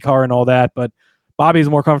IndyCar and all that. But Bobby's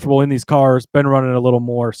more comfortable in these cars, been running a little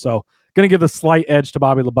more. So going to give a slight edge to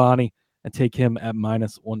Bobby Labonte and take him at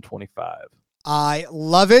 -125. I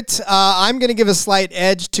love it. I'm going to give a slight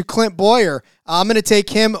edge to Clint Boyer. I'm going to take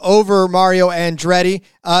him over Mario Andretti.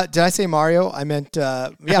 Did I say Mario? I meant,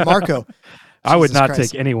 Marco. I would not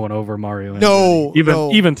Christ. take anyone over Mario. No,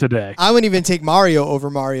 even today. I wouldn't even take Mario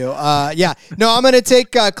over Mario. I'm going to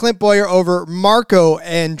take Clint Boyer over Marco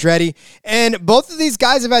Andretti. And both of these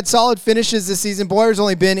guys have had solid finishes this season. Boyer's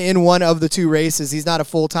only been in one of the 2 races. He's not a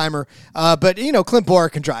full timer, but Clint Boyer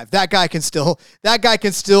can drive. That guy can still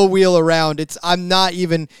wheel around. I'm not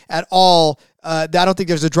even at all. I don't think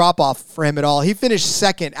there's a drop off for him at all. He finished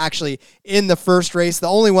 2nd actually in the first race, the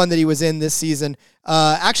only one that he was in this season.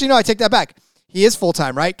 Actually, no, I take that back. He is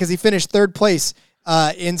full-time, right? Because he finished 3rd place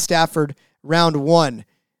in Stafford round 1.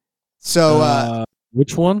 So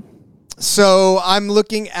which one? So I'm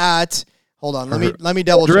looking at. Hold on, let me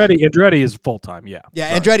double check. Andretti is full-time, yeah.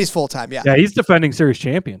 Yeah, Andretti's full-time, yeah. Yeah, he's defending series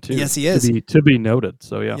champion too. Yes, he is. To be noted.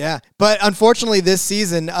 So yeah. Yeah, but unfortunately this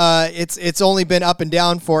season, it's only been up and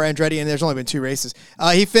down for Andretti, and there's only been 2 races.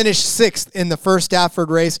 He finished 6th in the first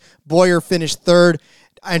Stafford race. Boyer finished 3rd.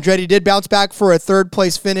 Andretti did bounce back for a 3rd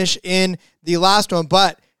place finish in the last one,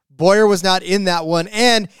 but Boyer was not in that one.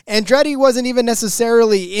 And Andretti wasn't even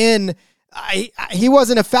necessarily in, he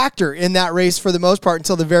wasn't a factor in that race for the most part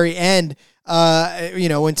until the very end,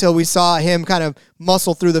 until we saw him kind of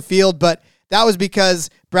muscle through the field. But that was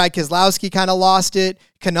because Brad Keselowski kind of lost it.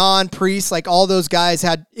 Kanaan, Priest, like all those guys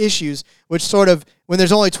had issues, which sort of, when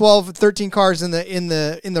there's only 12, 13 cars in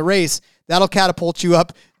the race, that'll catapult you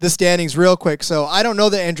up the standings real quick. So I don't know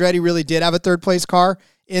that Andretti really did have a 3rd place car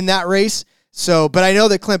in that race. So, but I know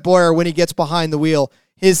that Clint Boyer, when he gets behind the wheel,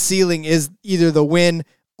 his ceiling is either the win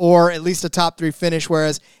or at least a top 3 finish.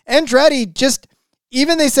 Whereas Andretti just,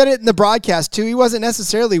 even they said it in the broadcast too, he wasn't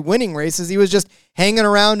necessarily winning races. He was just hanging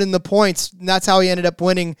around in the points. And that's how he ended up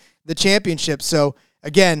winning the championship. So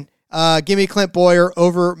again, give me Clint Boyer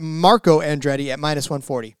over Marco Andretti at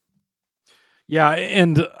 -140. Yeah,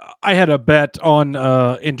 and I had a bet on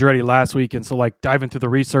Andretti last week, and so diving through the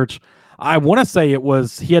research, I want to say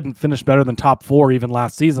he hadn't finished better than top 4 even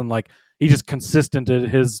last season. He just consistented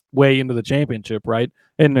his way into the championship, right?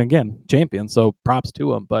 And again, champion, so props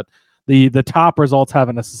to him. But the top results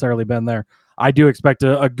haven't necessarily been there. I do expect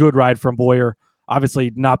a good ride from Boyer.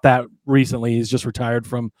 Obviously, not that recently. He's just retired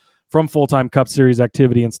from full-time Cup Series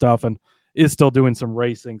activity and stuff, and is still doing some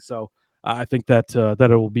racing. So I think that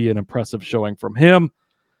it will be an impressive showing from him.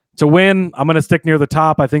 To win, I'm going to stick near the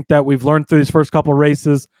top. I think that we've learned through these first couple of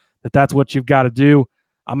races that that's what you've got to do.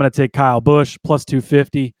 I'm going to take Kyle Busch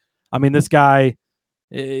 +250. I mean, this guy,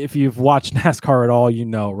 if you've watched NASCAR at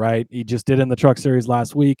all, right? He just did in the Truck Series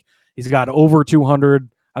last week. He's got over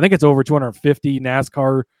 200. I think it's over 250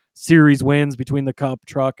 NASCAR Series wins between the Cup,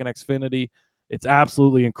 Truck, and Xfinity. It's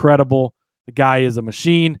absolutely incredible. The guy is a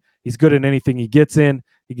machine. He's good at anything he gets in.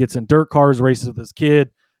 He gets in dirt cars, races with his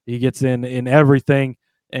kid. He gets in everything,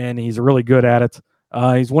 and he's really good at it.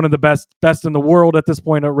 He's one of the best in the world at this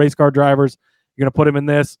point at race car drivers. You're going to put him in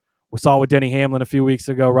this. We saw it with Denny Hamlin a few weeks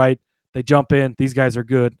ago, right? They jump in. These guys are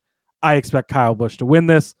good. I expect Kyle Busch to win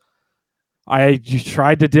this. I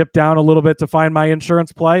tried to dip down a little bit to find my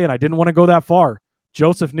insurance play, and I didn't want to go that far.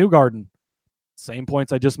 Joseph Newgarden, same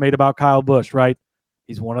points I just made about Kyle Busch, right?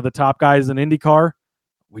 He's one of the top guys in IndyCar.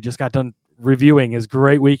 We just got done reviewing his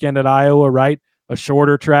great weekend at Iowa, right? A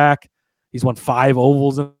shorter track. He's won 5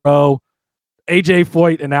 ovals in a row. AJ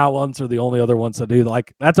Foyt and Al Unser are the only other ones to do.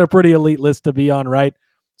 That's a pretty elite list to be on, right?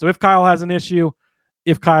 So if Kyle has an issue,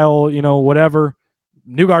 if Kyle, whatever,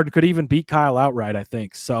 Newgarden could even beat Kyle outright, I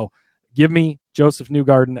think. So give me Joseph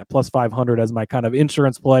Newgarden at +500 as my kind of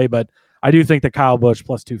insurance play, but I do think that Kyle Busch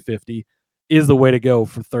 +250 is the way to go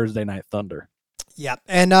for Thursday Night Thunder. Yeah,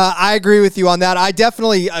 and I agree with you on that. I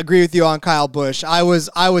definitely agree with you on Kyle Busch. I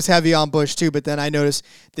was heavy on Busch too, but then I noticed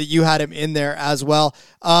that you had him in there as well.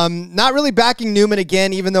 Not really backing Newman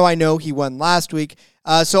again, even though I know he won last week.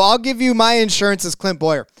 So I'll give you my insurance as Clint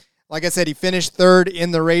Bowyer. Like I said, he finished third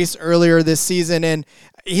in the race earlier this season, and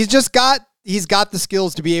he's got the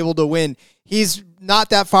skills to be able to win. He's not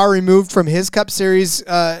that far removed from his Cup Series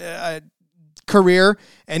career,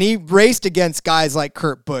 and he raced against guys like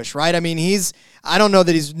Kurt Busch, right? I mean, I don't know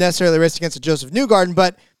that he's necessarily raced against a Joseph Newgarden,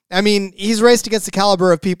 but I mean, he's raced against the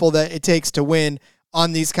caliber of people that it takes to win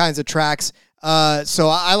on these kinds of tracks. So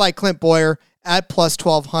I like Clint Bowyer at plus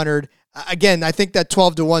 1,200. Again, I think that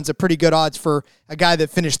 12-1 is a pretty good odds for a guy that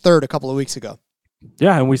finished third a couple of weeks ago.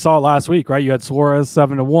 Yeah, and we saw it last week, right? You had Suarez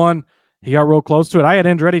 7-1. He got real close to it. I had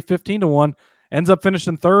Andretti 15-1. Ends up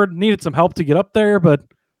finishing third. Needed some help to get up there, but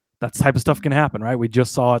that type of stuff can happen, right? We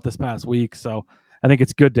just saw it this past week, so I think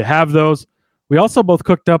it's good to have those. We also both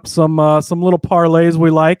cooked up some little parlays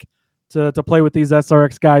we like to play with these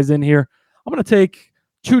SRX guys in here. I'm going to take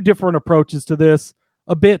two different approaches to this.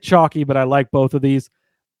 A bit chalky, but I like both of these.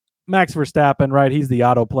 Max Verstappen, right? He's the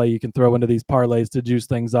auto play you can throw into these parlays to juice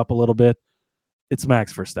things up a little bit. It's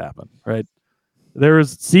Max Verstappen, right?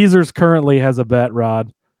 Caesars currently has a bet,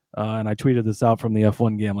 Rod, and I tweeted this out from the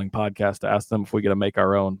F1 Gambling Podcast to ask them if we get to make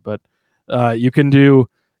our own. But you can do,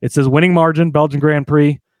 it says winning margin, Belgian Grand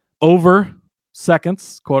Prix, over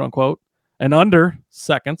seconds, quote unquote, and under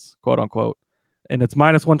seconds, quote unquote. And it's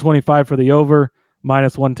minus 125 for the over,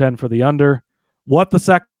 minus 110 for the under. What the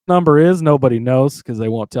second number is, nobody knows because they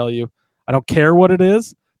won't tell you. I don't care what it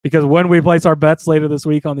is because when we place our bets later this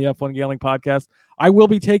week on the F1 Gambling Podcast, I will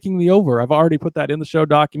be taking the over. I've already put that in the show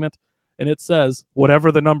document, and it says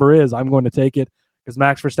whatever the number is, I'm going to take it because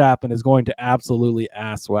Max Verstappen is going to absolutely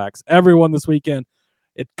ass wax everyone this weekend.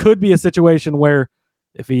 It could be a situation where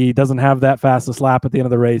if he doesn't have that fastest lap at the end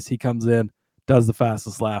of the race, he comes in, does the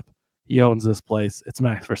fastest lap. He owns this place. It's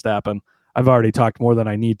Max Verstappen. I've already talked more than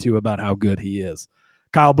I need to about how good he is.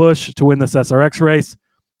 Kyle Busch to win this SRX race.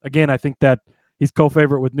 Again, I think that he's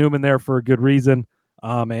co-favorite with Newman there for a good reason.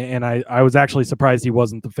 And I was actually surprised he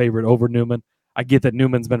wasn't the favorite over Newman. I get that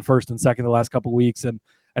Newman's been first and second the last couple of weeks and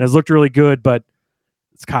has looked really good, but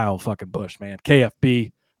it's Kyle fucking Busch, man.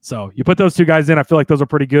 KFB. So you put those two guys in. I feel like those are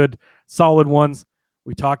pretty good, solid ones.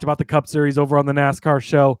 We talked about the Cup Series over on the NASCAR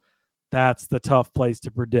show. That's the tough place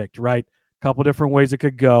to predict, right? A couple different ways it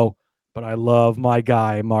could go, but I love my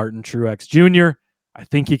guy, Martin Truex Jr. I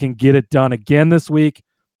think he can get it done again this week.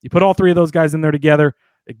 You put all three of those guys in there together,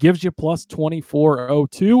 it gives you plus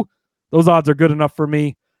 2402. Those odds are good enough for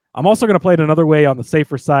me. I'm also going to play it another way on the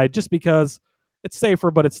safer side just because it's safer,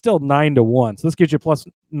 but it's still 9-1. So this gives you plus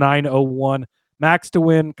 901. Max to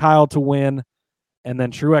win, Kyle to win, and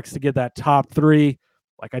then Truex to get that top three.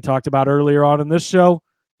 Like I talked about earlier on in this show,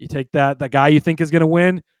 you take that guy you think is going to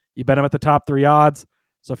win, you bet him at the top three odds.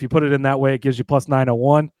 So if you put it in that way, it gives you plus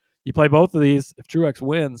 901. You play both of these. If Truex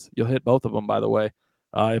wins, you'll hit both of them, by the way.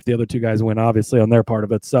 If the other two guys win, obviously, on their part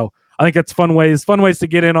of it. So I think it's fun ways to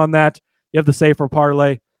get in on that. You have the safer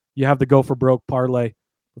parlay. You have the go for broke parlay.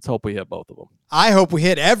 Let's hope we hit both of them. I hope we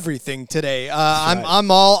hit everything today.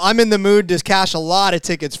 I'm in the mood to cash a lot of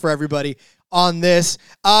tickets for everybody on this.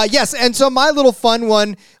 Yes, and so my little fun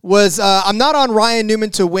one was I'm not on Ryan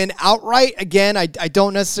Newman to win outright. Again, I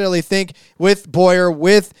don't necessarily think with Bowyer,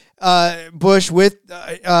 with Busch, with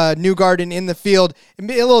Newgarden in the field, it'd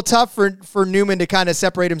be a little tough for Newman to kind of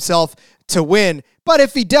separate himself to win. But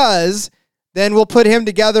if he does, then we'll put him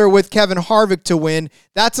together with Kevin Harvick to win.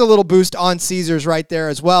 That's a little boost on Caesars right there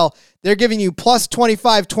as well. They're giving you plus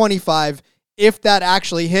 25-25 if that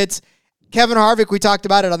actually hits. Kevin Harvick, we talked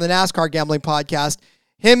about it on the NASCAR Gambling Podcast.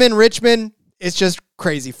 Him in Richmond, it's just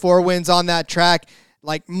crazy. 4 wins on that track,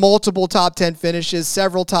 like multiple top 10 finishes,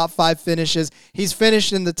 several top 5 finishes. He's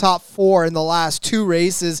finished in the top 4 in the last 2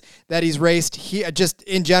 races that he's raced just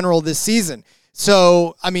in general this season.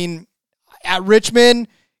 So, I mean, at Richmond,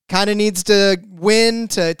 kind of needs to win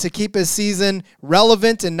to keep his season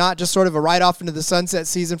relevant and not just sort of a ride-off into the sunset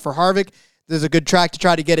season for Harvick. There's a good track to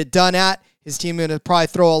try to get it done at. His team going to probably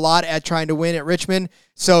throw a lot at trying to win at Richmond.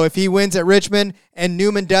 So if he wins at Richmond and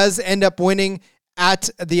Newman does end up winning at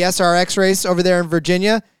the SRX race over there in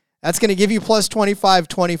Virginia, that's going to give you plus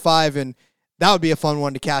 25-25, and that would be a fun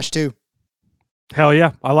one to cash too. Hell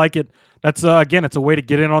yeah, I like it. That's again, it's a way to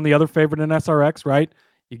get in on the other favorite in SRX, right?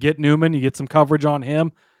 You get Newman, you get some coverage on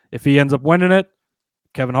him. If he ends up winning it,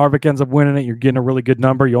 Kevin Harvick ends up winning it, you're getting a really good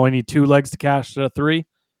number. You only need 2 legs to cash 3.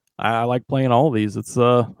 I like playing all of these. It's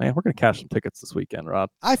man, we're gonna cash some tickets this weekend, Rod.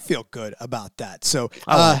 I feel good about that. So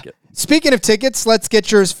I like it. Speaking of tickets, let's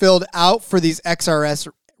get yours filled out for these XRS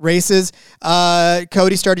races.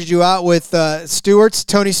 Cody started you out with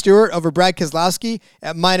Tony Stewart over Brad Keselowski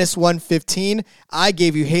at minus 115. I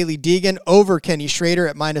gave you Haley Deegan over Kenny Schrader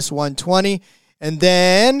at minus 120. And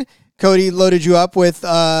then Cody loaded you up with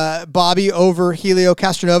Bobby over Helio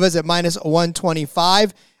Castroneves at minus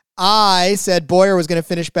 125. I said Boyer was going to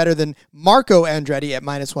finish better than Marco Andretti at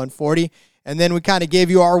minus 140. And then we kind of gave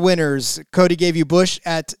you our winners. Cody gave you Busch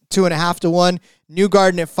at 2.5 to 1,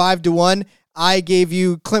 Newgarden at 5 to 1. I gave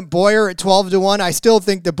you Clint Boyer at 12 to 1. I still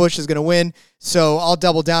think that Busch is going to win, so I'll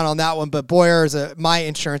double down on that one. But Boyer is my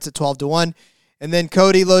insurance at 12 to 1. And then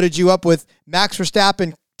Cody loaded you up with Max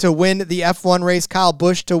Verstappen to win the F1 race, Kyle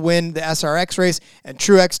Busch to win the SRX race, and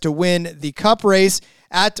Truex to win the Cup race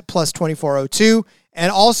at plus 2402. And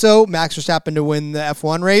also Max Verstappen to win the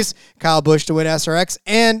F1 race, Kyle Busch to win SRX,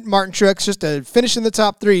 and Martin Truex just to finish in the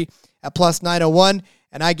top 3 at plus 901.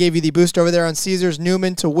 And I gave you the boost over there on Caesars,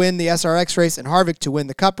 Newman to win the SRX race and Harvick to win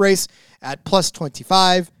the Cup race at plus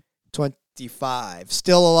 25.25.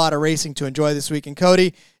 Still a lot of racing to enjoy this week. And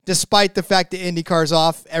Cody, despite the fact that IndyCar's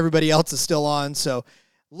off, everybody else is still on. So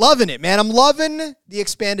loving it, man. I'm loving the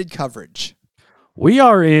expanded coverage. We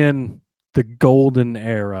are in the golden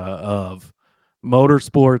era of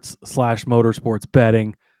motorsports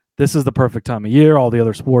betting. This is the perfect time of year. All the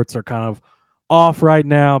other sports are kind of off right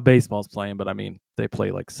now. Baseball's playing, but I mean, they play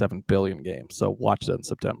like 7 billion games. So watch that in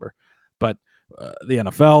September. But the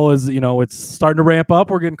NFL is, it's starting to ramp up.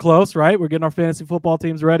 We're getting close, right? We're getting our fantasy football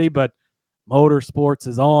teams ready, but motorsports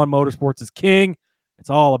is on. Motorsports is king. It's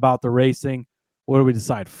all about the racing. What do we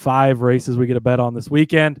decide? 5 races we get a bet on this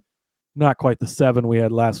weekend. Not quite the 7 we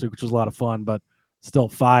had last week, which was a lot of fun, but still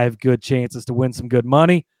 5 good chances to win some good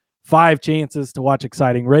money, 5 chances to watch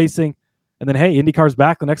exciting racing. And then, hey, IndyCar's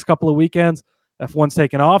back the next couple of weekends. F1's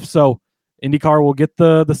taking off, so IndyCar will get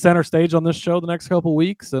the center stage on this show the next couple of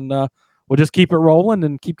weeks, and we'll just keep it rolling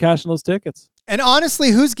and keep cashing those tickets. And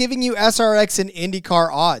honestly, who's giving you SRX and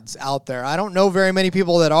IndyCar odds out there? I don't know very many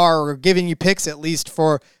people that are giving you picks, at least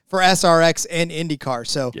for SRX and IndyCar.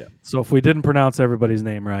 So yeah. So if we didn't pronounce everybody's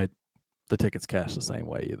name right, the tickets cash the same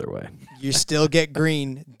way either way. You still get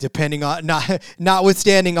green, depending on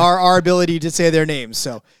notwithstanding our ability to say their names.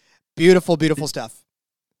 So beautiful, beautiful stuff.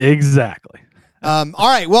 Exactly. All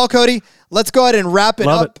right. Well, Cody, let's go ahead and wrap it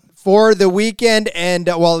up for the weekend and,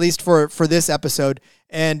 at least for this episode.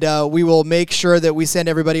 And we will make sure that we send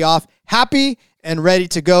everybody off happy and ready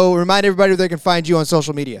to go. Remind everybody where they can find you on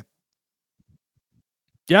social media.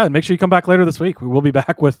 Yeah, and make sure you come back later this week. We will be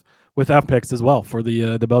back with F-Picks as well for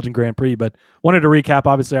the Belgian Grand Prix. But wanted to recap.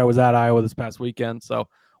 Obviously, I was at Iowa this past weekend, so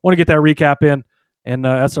want to get that recap in. And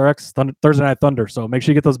SRX Thursday Night Thunder. So make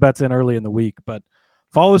sure you get those bets in early in the week. But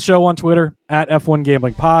follow the show on Twitter at F1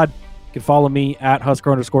 Gambling Pod. You can follow me at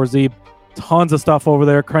Husker_Zeeb. Tons of stuff over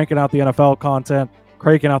there, cranking out the NFL content,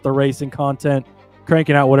 cranking out the racing content,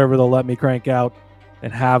 cranking out whatever they'll let me crank out,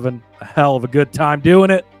 and having a hell of a good time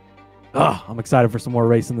doing it. I'm excited for some more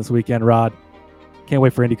racing this weekend, Rod. Can't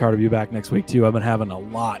wait for IndyCar to be back next week, too. I've been having a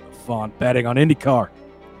lot of fun betting on IndyCar.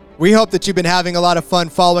 We hope that you've been having a lot of fun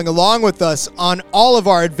following along with us on all of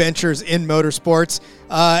our adventures in motorsports.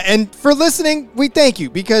 And for listening, we thank you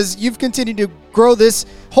because you've continued to grow this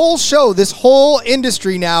whole show, this whole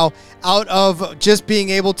industry now out of just being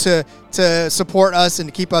able to support us and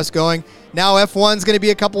to keep us going. Now F1's going to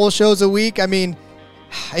be a couple of shows a week. I mean,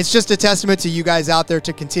 it's just a testament to you guys out there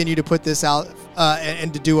to continue to put this out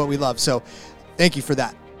and to do what we love. So thank you for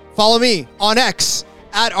that. Follow me on X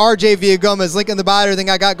at RJ Villagomez. Link in the bio, everything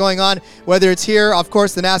I got going on, whether it's here, of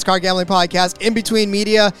course, the NASCAR Gambling Podcast, In Between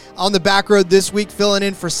Media, on the back road this week, filling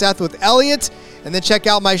in for Seth with Elliott. And then check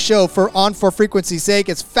out my show for frequency's sake.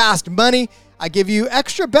 It's Fast Money. I give you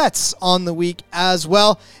extra bets on the week as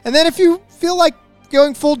well. And then if you feel like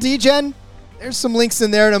going full DGen, there's some links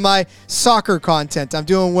in there to my soccer content. I'm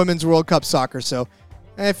doing Women's World Cup soccer. So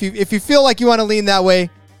if you feel like you want to lean that way,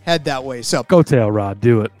 head that way. So go tail, Rod.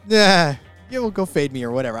 Do it. Yeah. Yeah, well, go fade me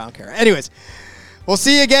or whatever. I don't care. Anyways, we'll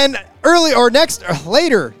see you again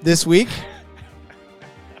later this week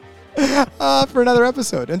for another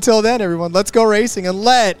episode. Until then, everyone, let's go racing and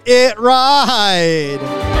let it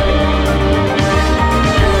ride.